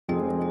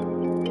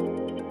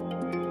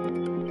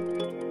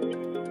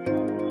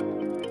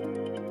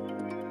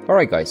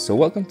Alright guys, so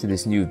welcome to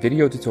this new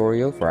video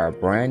tutorial for our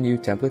brand new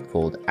template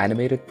called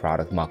Animated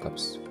Product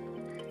Mockups.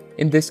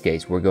 In this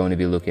case, we're going to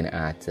be looking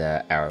at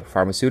our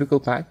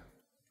pharmaceutical pack,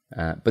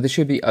 but there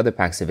should be other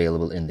packs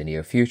available in the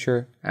near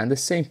future, and the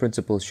same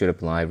principles should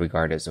apply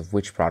regardless of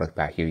which product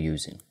pack you're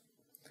using.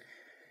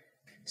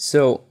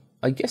 So,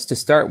 I guess to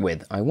start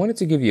with, I wanted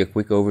to give you a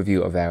quick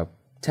overview of our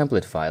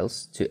template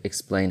files to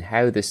explain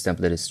how this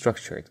template is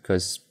structured,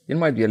 because it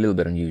might be a little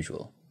bit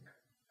unusual.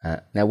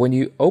 Now, when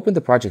you open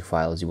the project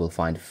files, you will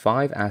find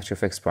 5 After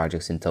Effects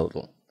projects in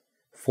total.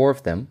 4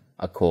 of them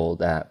are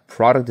called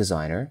Product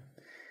Designer,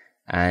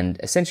 and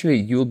essentially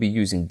you'll be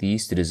using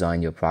these to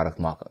design your product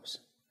mockups.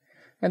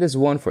 And there's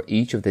one for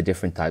each of the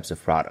different types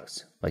of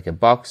products, like a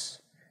box.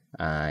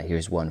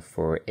 Here's one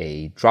for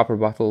a dropper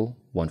bottle,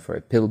 one for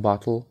a pill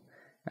bottle,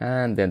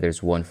 and then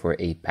there's one for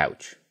a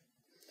pouch.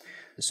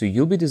 So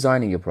you'll be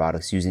designing your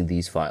products using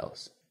these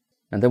files.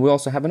 And then we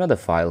also have another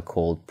file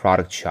called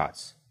Product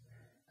Shots.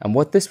 And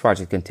what this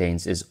project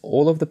contains is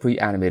all of the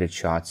pre-animated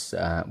shots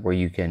where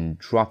you can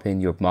drop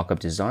in your mockup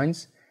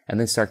designs and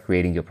then start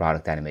creating your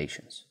product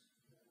animations.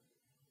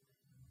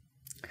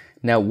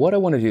 Now, what I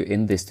want to do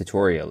in this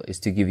tutorial is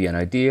to give you an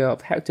idea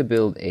of how to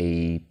build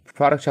a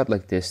product shot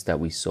like this that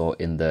we saw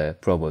in the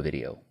promo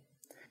video.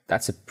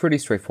 That's a pretty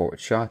straightforward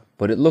shot,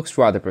 but it looks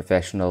rather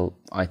professional,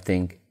 I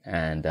think,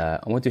 and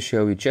I want to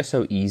show you just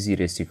how easy it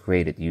is to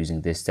create it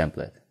using this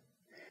template.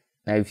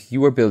 Now, if you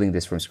were building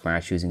this from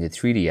scratch using a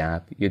 3D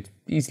app, you'd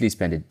easily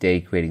spend a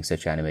day creating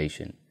such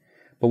animation.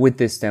 But with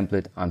this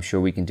template, I'm sure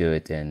we can do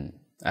it in,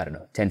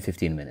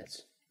 10-15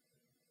 minutes.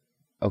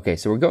 Okay,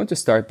 so we're going to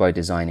start by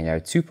designing our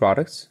 2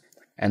 products,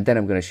 and then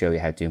I'm going to show you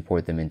how to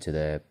import them into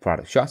the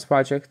Product Shots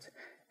project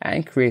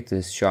and create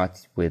this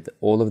shot with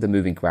all of the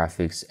moving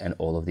graphics and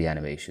all of the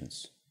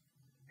animations.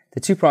 The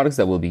 2 products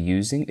that we'll be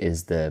using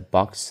is the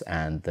box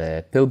and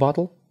the pill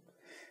bottle.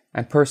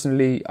 And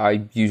personally,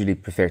 I usually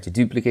prefer to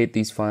duplicate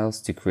these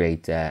files to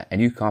create a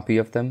new copy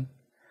of them,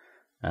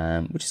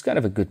 which is kind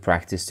of a good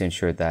practice to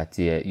ensure that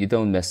you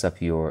don't mess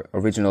up your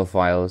original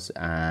files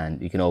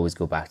and you can always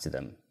go back to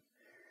them.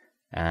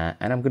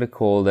 And I'm going to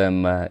call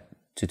them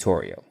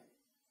tutorial.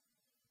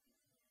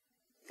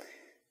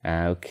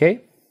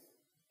 Okay.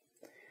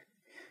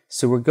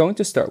 So we're going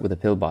to start with a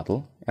pill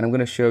bottle, and I'm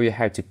going to show you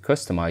how to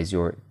customize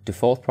your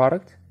default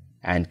product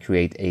and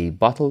create a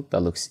bottle that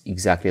looks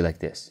exactly like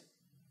this.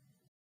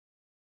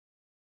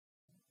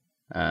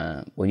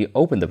 When you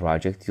open the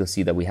project, you'll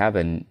see that we have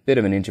a bit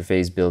of an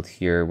interface built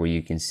here where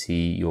you can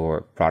see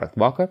your product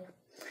mockup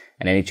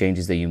and any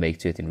changes that you make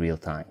to it in real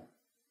time.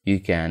 You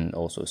can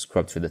also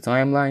scrub through the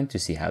timeline to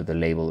see how the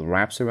label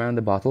wraps around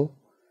the bottle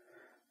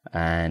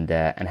and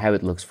how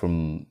it looks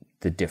from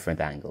the different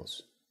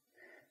angles.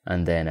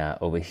 And then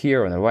over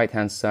here on the right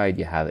hand side,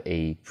 you have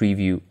a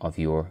preview of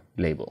your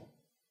label.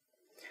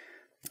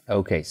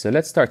 Okay, so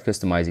let's start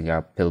customizing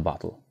our pill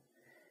bottle.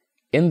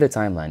 In the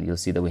timeline, you'll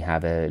see that we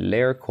have a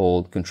layer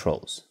called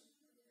Controls.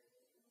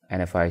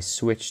 And if I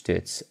switch to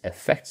its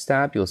Effects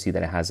tab, you'll see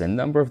that it has a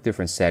number of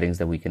different settings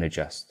that we can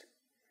adjust.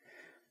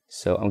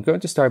 So I'm going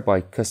to start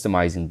by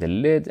customizing the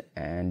lid,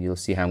 and you'll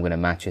see how I'm going to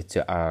match it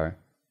to our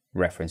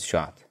reference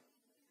shot.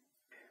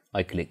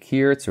 I click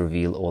here to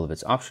reveal all of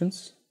its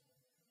options.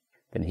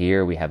 Then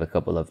here we have a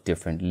couple of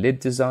different lid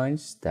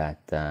designs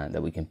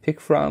that we can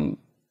pick from.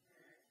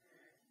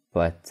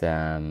 But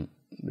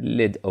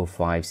lid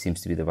 05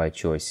 seems to be the right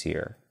choice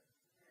here.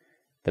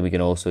 Then we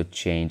can also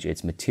change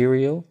its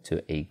material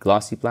to a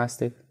glossy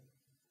plastic,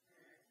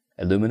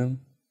 aluminum,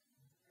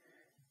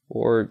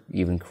 or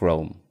even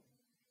chrome.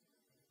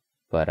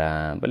 But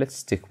let's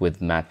stick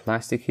with matte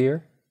plastic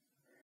here.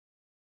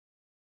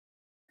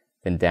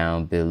 Then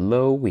down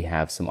below we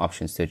have some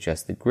options to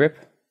adjust the grip,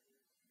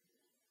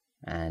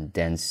 and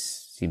dense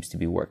seems to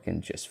be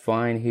working just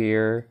fine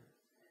here.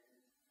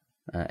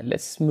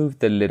 Let's move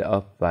the lid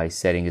up by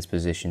setting its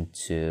position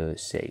to,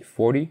 say,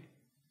 40.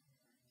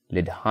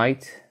 Lid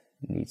height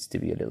needs to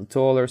be a little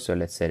taller, so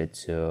let's set it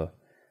to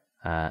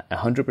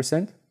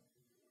 100%.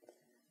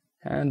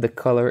 And the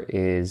color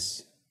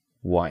is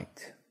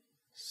white,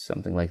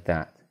 something like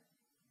that.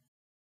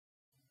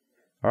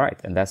 All right,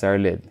 and that's our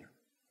lid.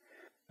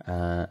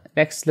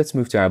 Next, let's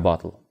move to our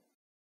bottle.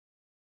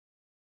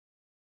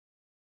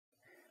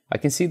 I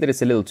can see that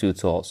it's a little too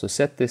tall, so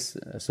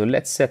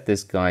let's set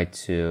this guy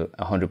to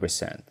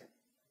 100%.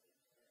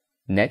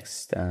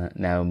 Next,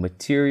 now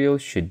material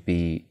should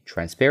be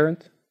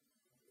transparent.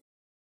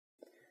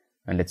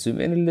 And let's zoom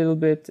in a little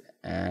bit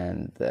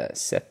and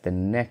set the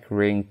neck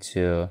ring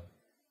to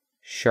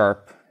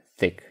sharp,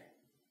 thick.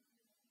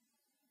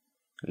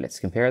 Let's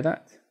compare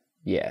that.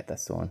 Yeah,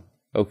 that's the one.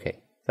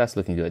 Okay, that's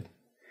looking good.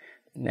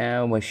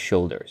 Now my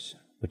shoulders,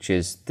 which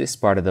is this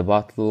part of the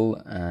bottle,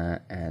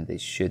 and they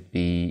should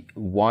be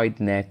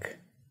wide neck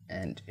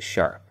and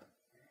sharp.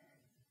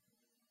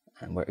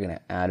 And we're going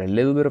to add a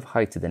little bit of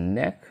height to the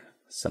neck,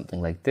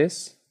 something like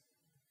this.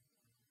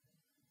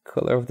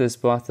 Color of this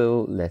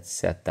bottle, let's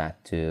set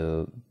that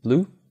to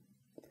blue.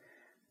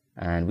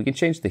 And we can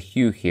change the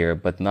hue here,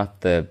 but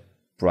not the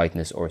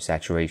brightness or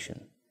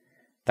saturation.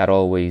 That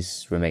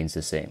always remains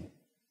the same.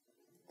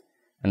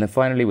 And then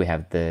finally we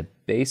have the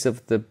base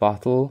of the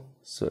bottle.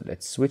 So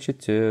let's switch it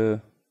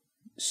to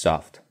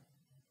soft.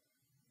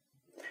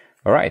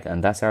 All right,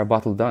 and that's our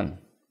bottle done.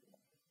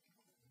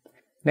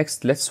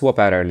 Next, let's swap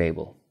out our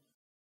label.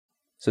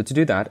 So to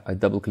do that, I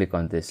double click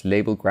on this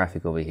label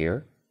graphic over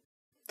here,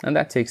 and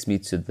that takes me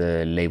to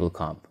the label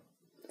comp.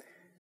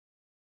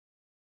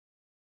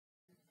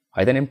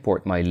 I then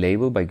import my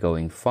label by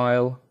going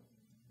File,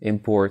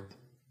 Import,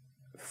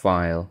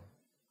 File,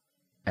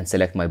 and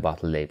select my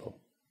bottle label.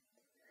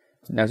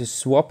 Now to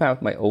swap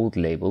out my old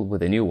label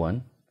with a new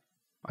one,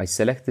 I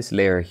select this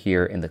layer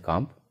here in the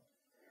comp,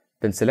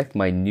 then select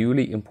my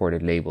newly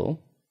imported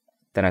label,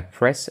 then I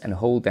press and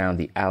hold down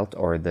the Alt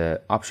or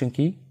the Option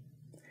key,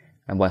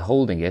 and by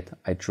holding it,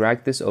 I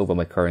drag this over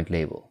my current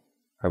label.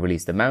 I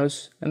release the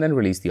mouse and then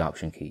release the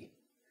Option key,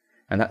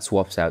 and that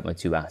swaps out my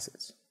two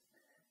assets.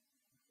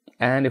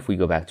 And if we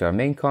go back to our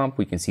main comp,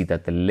 we can see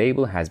that the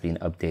label has been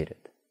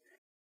updated.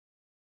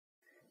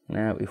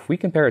 Now, if we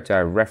compare it to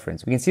our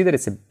reference, we can see that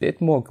it's a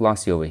bit more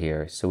glossy over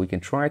here, so we can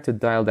try to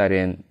dial that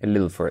in a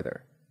little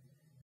further.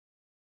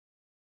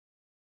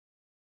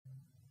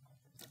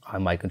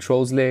 On my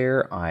controls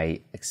layer,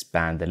 I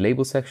expand the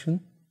label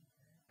section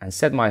and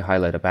set my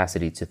highlight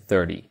opacity to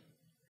 30.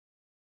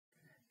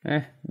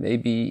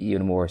 Maybe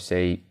even more,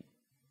 say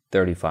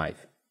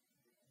 35.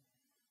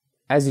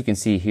 As you can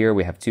see here,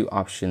 we have two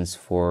options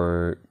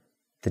for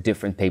the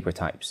different paper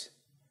types.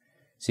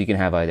 So you can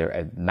have either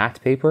a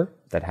matte paper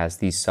that has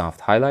these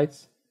soft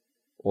highlights,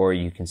 or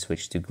you can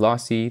switch to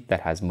glossy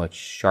that has much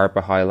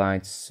sharper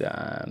highlights,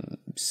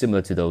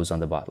 similar to those on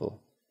the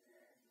bottle.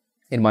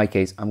 In my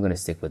case, I'm going to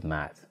stick with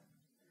matte.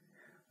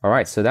 All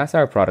right, so that's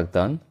our product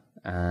done.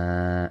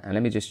 And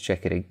let me just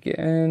check it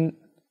again.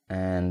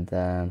 And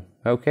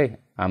okay,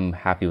 I'm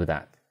happy with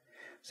that.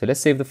 So let's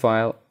save the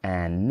file.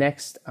 And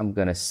next, I'm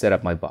going to set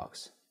up my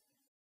box.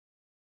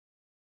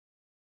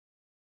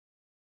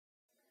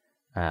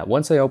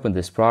 Once I open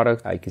this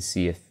product, I can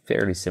see a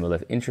fairly similar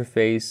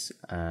interface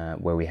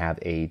where we have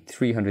a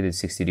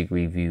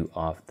 360-degree view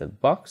of the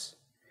box,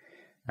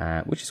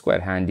 which is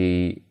quite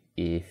handy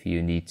if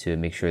you need to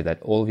make sure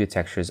that all of your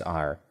textures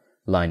are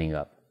lining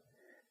up.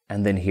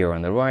 And then here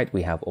on the right,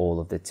 we have all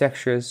of the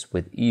textures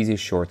with easy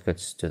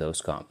shortcuts to those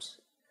comps.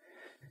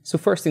 So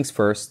first things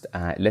first,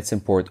 let's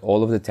import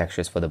all of the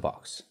textures for the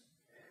box,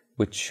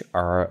 which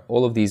are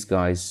all of these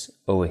guys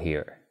over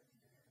here.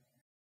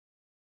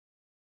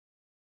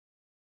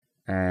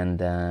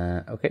 And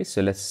okay,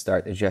 so let's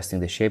start adjusting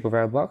the shape of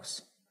our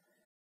box.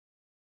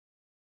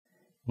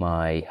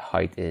 My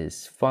height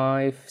is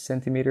 5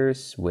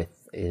 centimeters,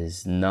 width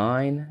is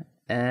 9,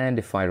 and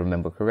if I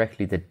remember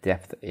correctly, the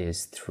depth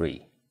is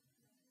 3.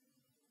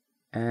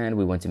 And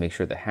we want to make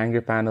sure the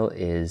hanger panel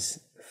is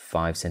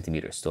 5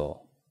 centimeters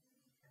tall.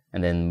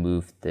 And then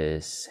move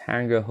this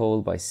hanger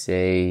hole by,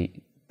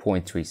 say,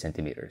 0.3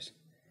 centimeters.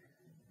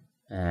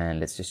 And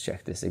let's just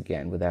check this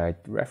again with our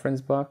reference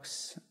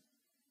box.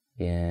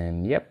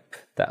 And yep,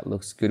 that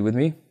looks good with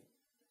me.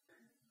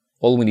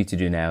 All we need to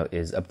do now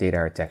is update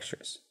our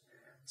textures.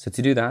 So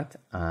to do that,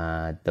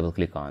 double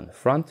click on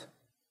front,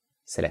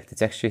 select the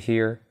texture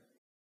here,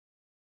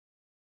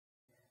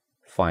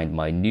 find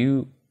my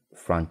new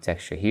front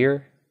texture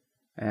here,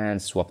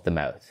 and swap them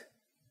out.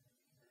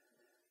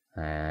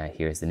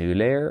 Here's the new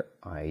layer.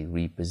 I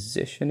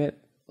reposition it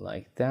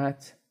like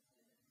that,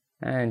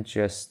 and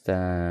just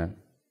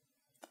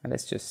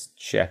let's just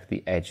check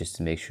the edges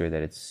to make sure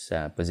that it's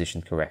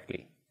positioned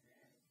correctly.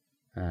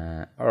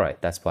 All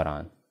right, that's spot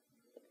on.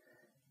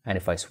 And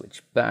if I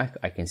switch back,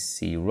 I can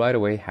see right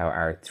away how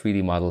our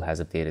 3D model has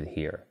updated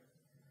here.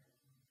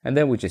 And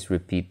then we just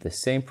repeat the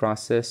same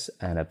process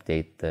and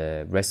update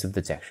the rest of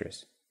the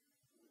textures.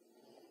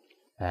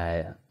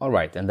 All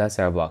right, and that's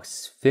our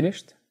box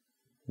finished.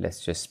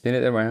 Let's just spin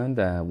it around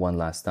one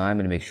last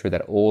time and make sure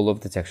that all of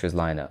the textures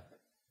line up.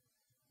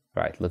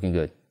 All right, looking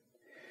good.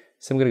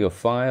 So I'm gonna go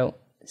File,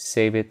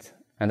 save it,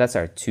 and that's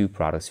our two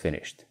products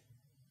finished.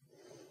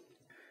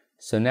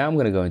 So now I'm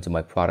gonna go into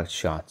my product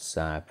shots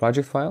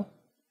project file,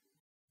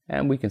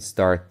 and we can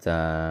start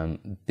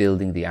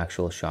building the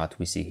actual shot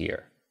we see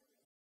here.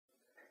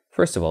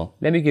 First of all,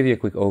 let me give you a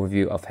quick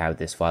overview of how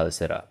this file is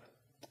set up.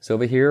 So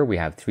over here we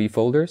have 3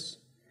 folders.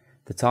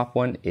 The top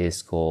one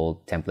is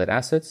called template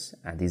assets,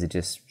 and these are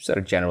just sort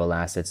of general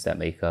assets that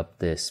make up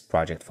this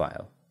project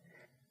file.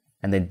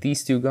 And then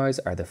these 2 guys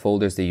are the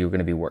folders that you're going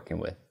to be working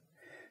with.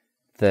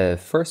 The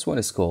first one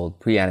is called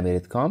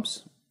pre-animated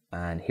comps,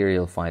 and here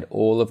you'll find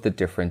all of the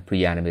different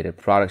pre-animated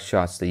product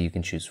shots that you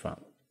can choose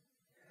from.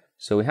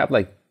 So we have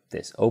like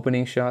this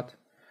opening shot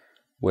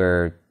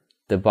where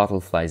the bottle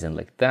flies in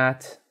like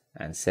that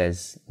and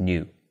says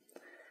new.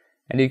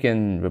 And you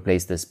can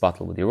replace this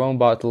bottle with your own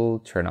bottle,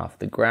 turn off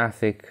the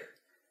graphic.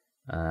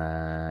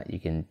 You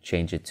can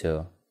change it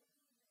to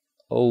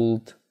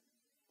old.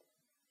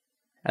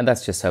 And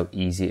that's just how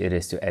easy it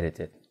is to edit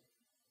it.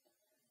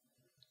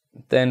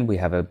 Then we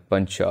have a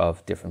bunch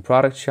of different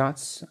product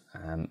shots.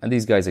 And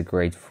these guys are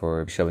great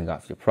for showing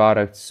off your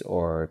products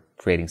or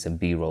creating some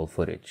B-roll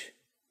footage.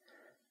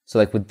 So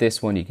like with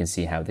this one, you can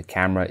see how the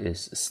camera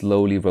is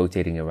slowly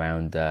rotating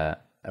around the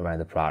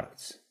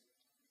products.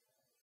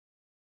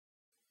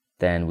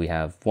 Then we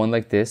have one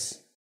like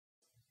this,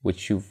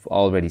 which you've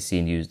already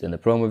seen used in the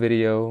promo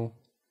video.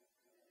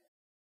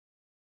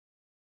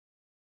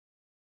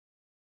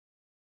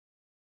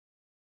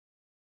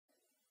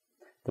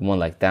 The one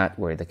like that,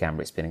 where the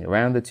camera is spinning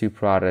around the two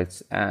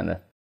products, and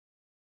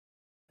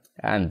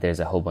there's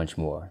a whole bunch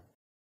more.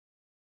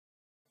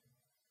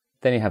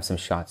 Then you have some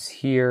shots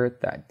here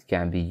that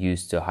can be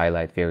used to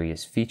highlight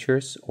various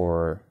features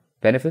or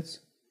benefits.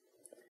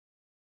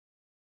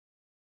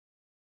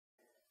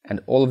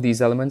 And all of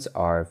these elements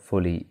are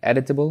fully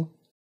editable.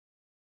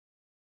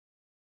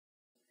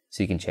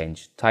 So you can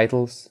change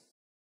titles,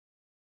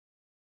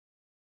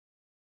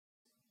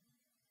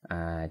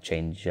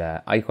 change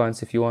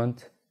icons if you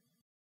want,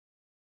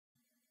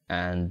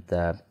 and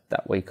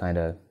that way kind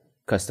of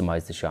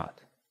customize the shot.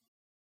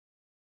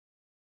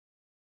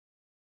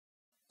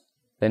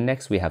 Then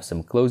next we have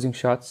some closing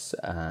shots,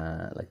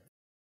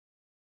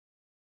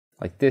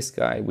 like this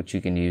guy, which you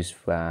can use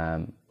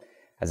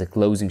as a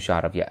closing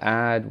shot of your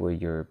ad, where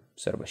you're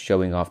sort of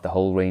showing off the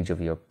whole range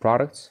of your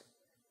products.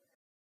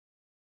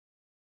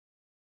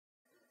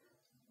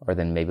 Or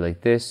then maybe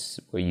like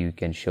this, where you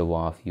can show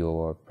off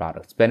your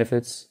product's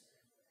benefits,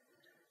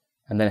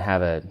 and then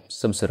have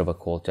some sort of a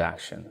call to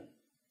action.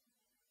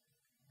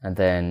 And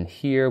then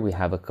here we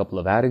have a couple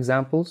of ad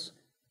examples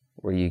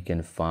where you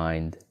can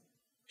find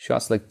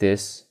shots like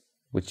this,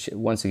 which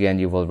once again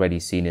you've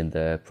already seen in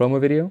the promo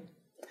video.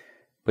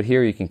 But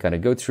here you can kind of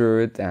go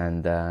through it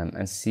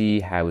and see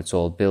how it's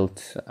all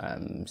built,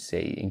 say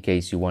in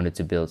case you wanted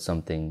to build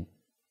something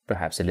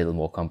perhaps a little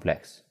more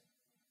complex.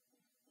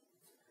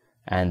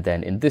 And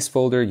then in this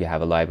folder you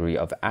have a library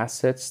of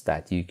assets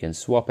that you can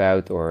swap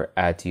out or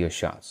add to your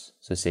shots.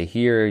 So say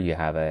here you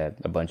have a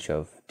bunch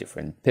of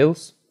different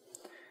pills.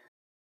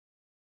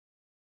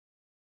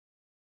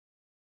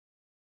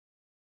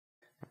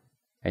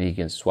 And you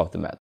can swap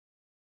them out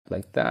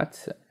like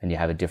that, and you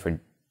have a different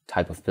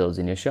type of pills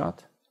in your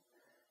shot.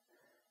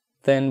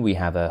 Then we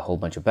have a whole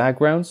bunch of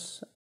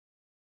backgrounds.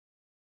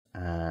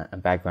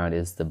 And background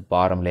is the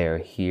bottom layer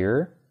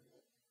here.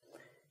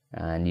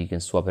 And you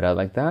can swap it out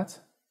like that.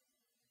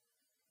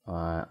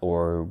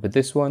 Or with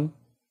this one.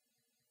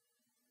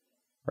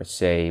 Or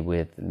say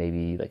with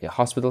maybe like a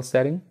hospital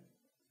setting.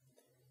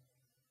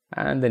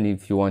 And then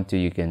if you want to,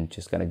 you can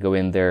just kind of go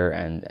in there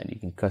and you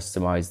can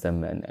customize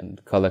them and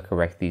color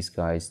correct these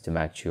guys to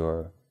match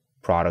your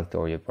product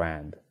or your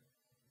brand.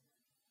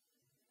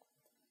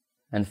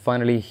 And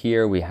finally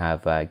here we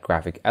have a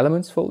graphic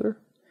elements folder,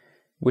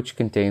 which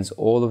contains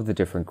all of the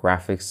different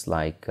graphics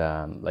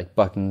like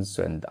buttons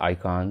and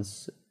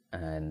icons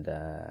and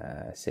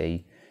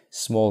say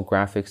small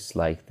graphics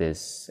like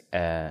this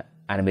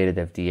animated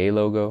FDA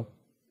logo.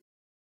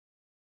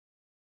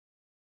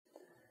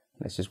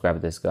 Let's just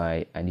grab this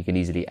guy, and you can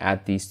easily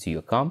add these to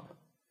your comp.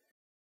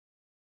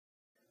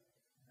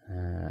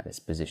 This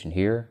position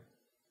here.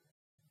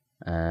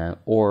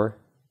 Or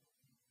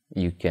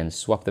you can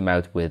swap them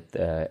out with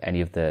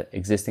any of the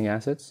existing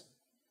assets.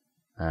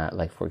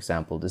 Like for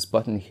example, this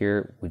button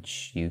here,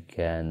 which you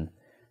can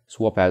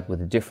swap out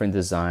with a different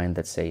design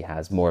that say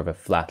has more of a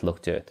flat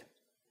look to it.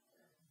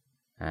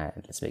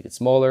 And let's make it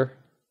smaller.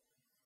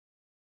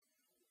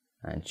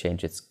 And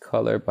change its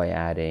color by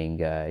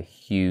adding a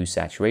hue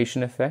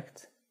saturation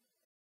effect.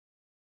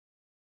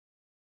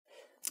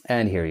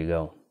 And here you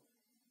go.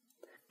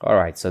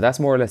 Alright, so that's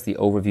more or less the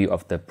overview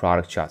of the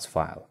product shots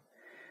file.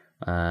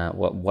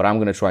 What I'm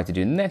going to try to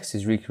do next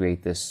is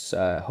recreate this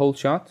whole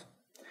shot.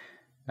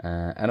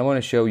 And I want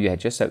to show you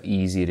just how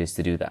easy it is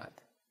to do that.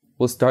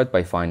 We'll start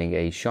by finding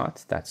a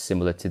shot that's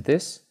similar to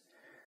this.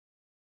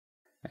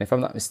 And if I'm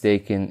not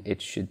mistaken,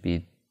 it should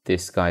be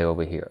this guy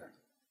over here.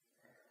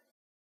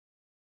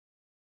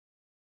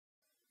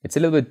 It's a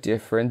little bit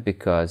different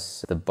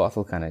because the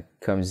bottle kind of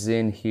comes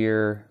in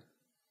here,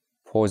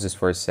 pauses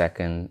for a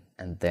second,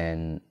 and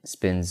then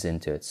spins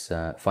into its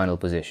final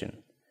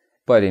position.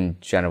 But in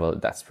general,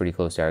 that's pretty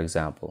close to our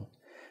example.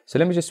 So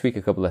let me just tweak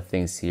a couple of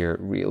things here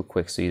real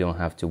quick so you don't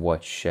have to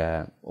watch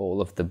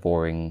all of the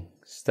boring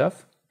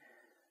stuff.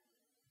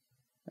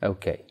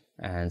 Okay,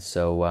 and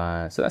so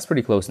that's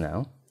pretty close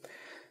now.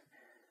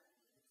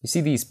 You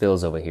see these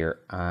pills over here.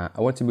 I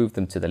want to move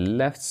them to the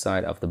left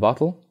side of the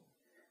bottle.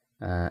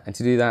 And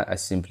to do that, I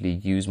simply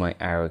use my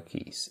arrow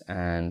keys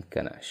and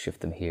kind of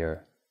shift them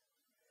here.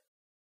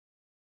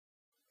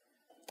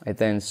 I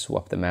then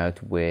swap them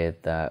out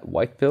with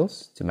white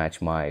pills to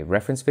match my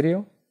reference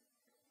video.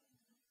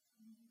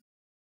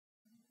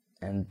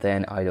 And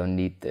then I don't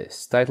need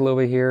this title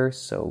over here,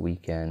 so we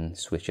can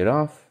switch it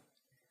off.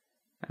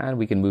 And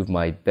we can move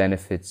my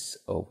benefits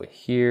over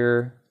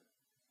here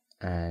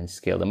and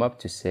scale them up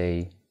to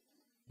say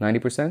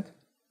 90%.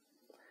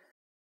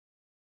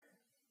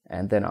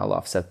 And then I'll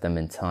offset them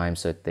in time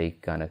so that they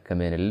kind of come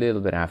in a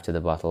little bit after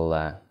the bottle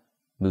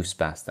moves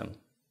past them.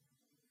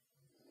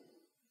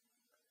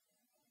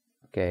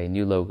 Okay,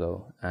 new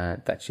logo.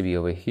 That should be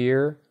over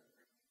here.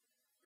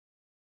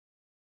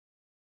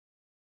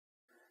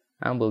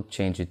 and we'll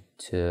change it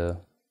to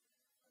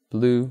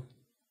blue.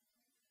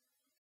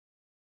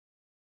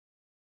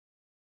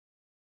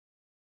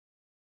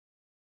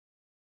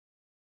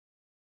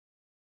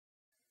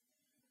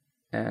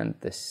 And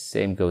the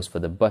same goes for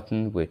the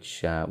button,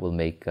 which will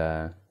make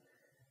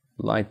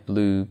light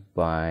blue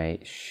by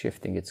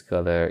shifting its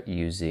color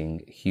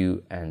using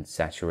hue and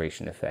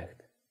saturation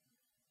effect.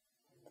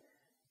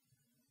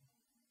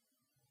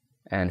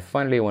 And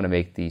finally, I want to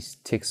make these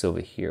ticks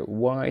over here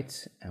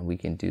white, and we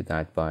can do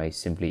that by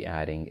simply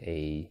adding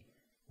a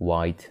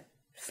white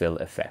fill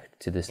effect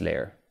to this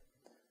layer.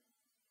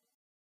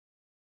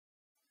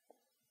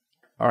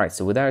 Alright,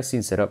 so with our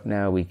scene set up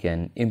now, we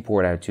can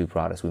import our two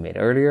products we made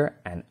earlier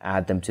and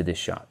add them to this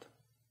shot.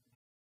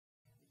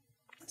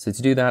 So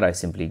to do that, I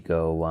simply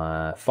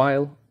go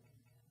File,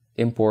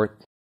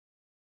 Import,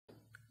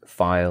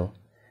 File,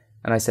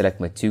 and I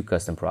select my two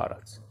custom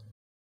products.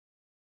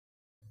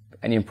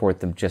 And import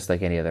them just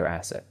like any other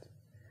asset.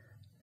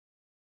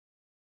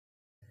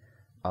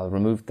 I'll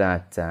remove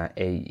that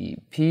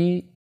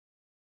AEP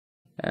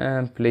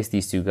and place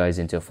these two guys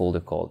into a folder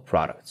called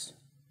Products.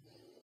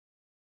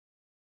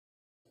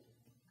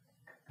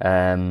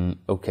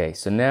 Okay,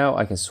 so now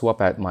I can swap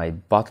out my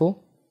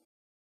bottle.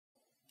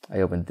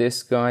 I open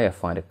this guy, I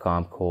find a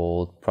comp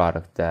called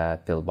Product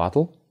Pill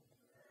Bottle.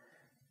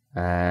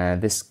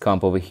 And this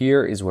comp over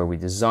here is where we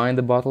design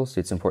the bottle, so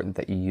it's important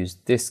that you use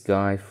this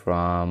guy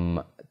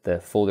from the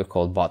folder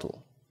called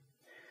Bottle.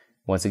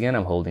 Once again,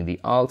 I'm holding the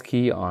Alt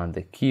key on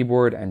the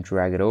keyboard and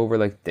drag it over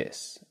like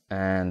this.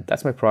 And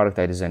that's my product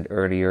I designed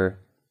earlier.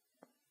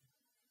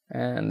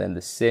 And then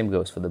the same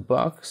goes for the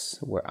box,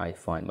 where I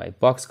find my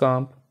box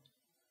comp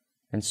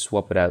and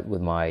swap it out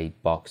with my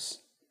box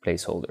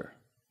placeholder.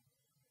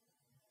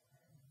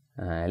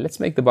 Let's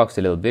make the box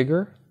a little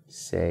bigger,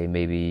 say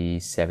maybe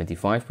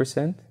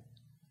 75%.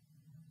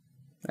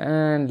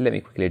 And let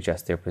me quickly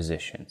adjust their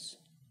positions.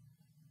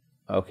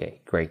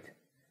 Okay, great.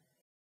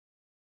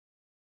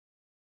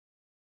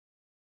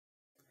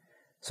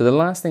 So the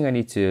last thing I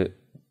need to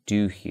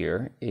do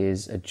here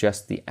is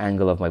adjust the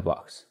angle of my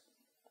box.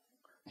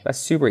 That's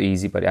super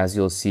easy, but as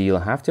you'll see, you'll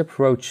have to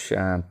approach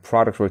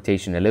product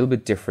rotation a little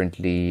bit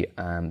differently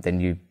than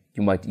you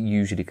might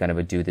usually kind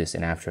of do this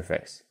in After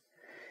Effects.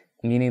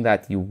 Meaning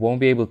that you won't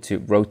be able to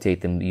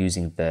rotate them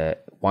using the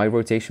Y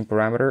rotation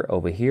parameter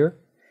over here,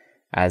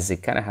 as it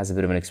kind of has a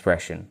bit of an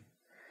expression.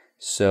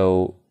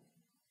 So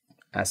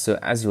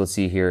as you'll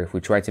see here, if we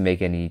try to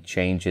make any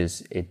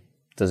changes, it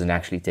doesn't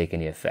actually take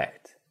any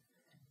effect.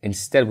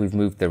 Instead, we've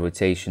moved the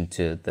rotation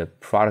to the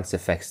Products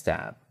Effects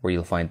tab, where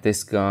you'll find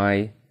this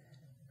guy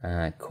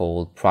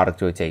called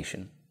Product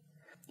Rotation.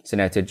 So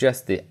now to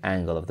adjust the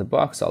angle of the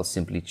box, I'll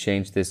simply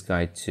change this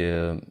guy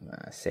to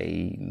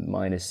say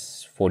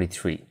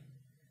 -43.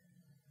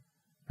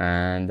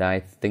 And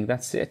I think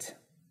that's it.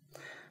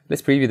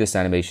 Let's preview this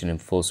animation in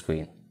full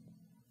screen.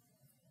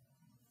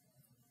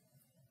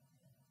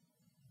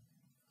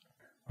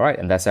 Alright,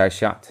 and that's our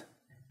shot.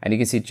 And you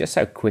can see just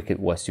how quick it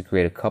was to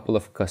create a couple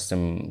of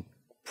custom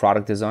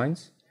product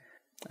designs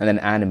and then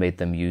animate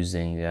them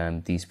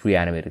using these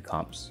pre-animated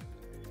comps.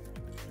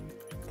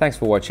 Thanks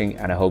for watching,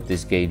 and I hope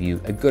this gave you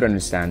a good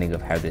understanding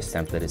of how this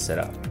template is set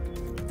up.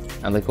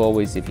 And like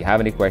always, if you have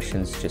any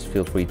questions, just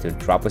feel free to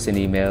drop us an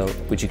email,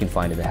 which you can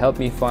find in the Help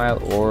Me file,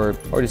 or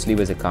just leave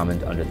us a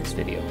comment under this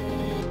video.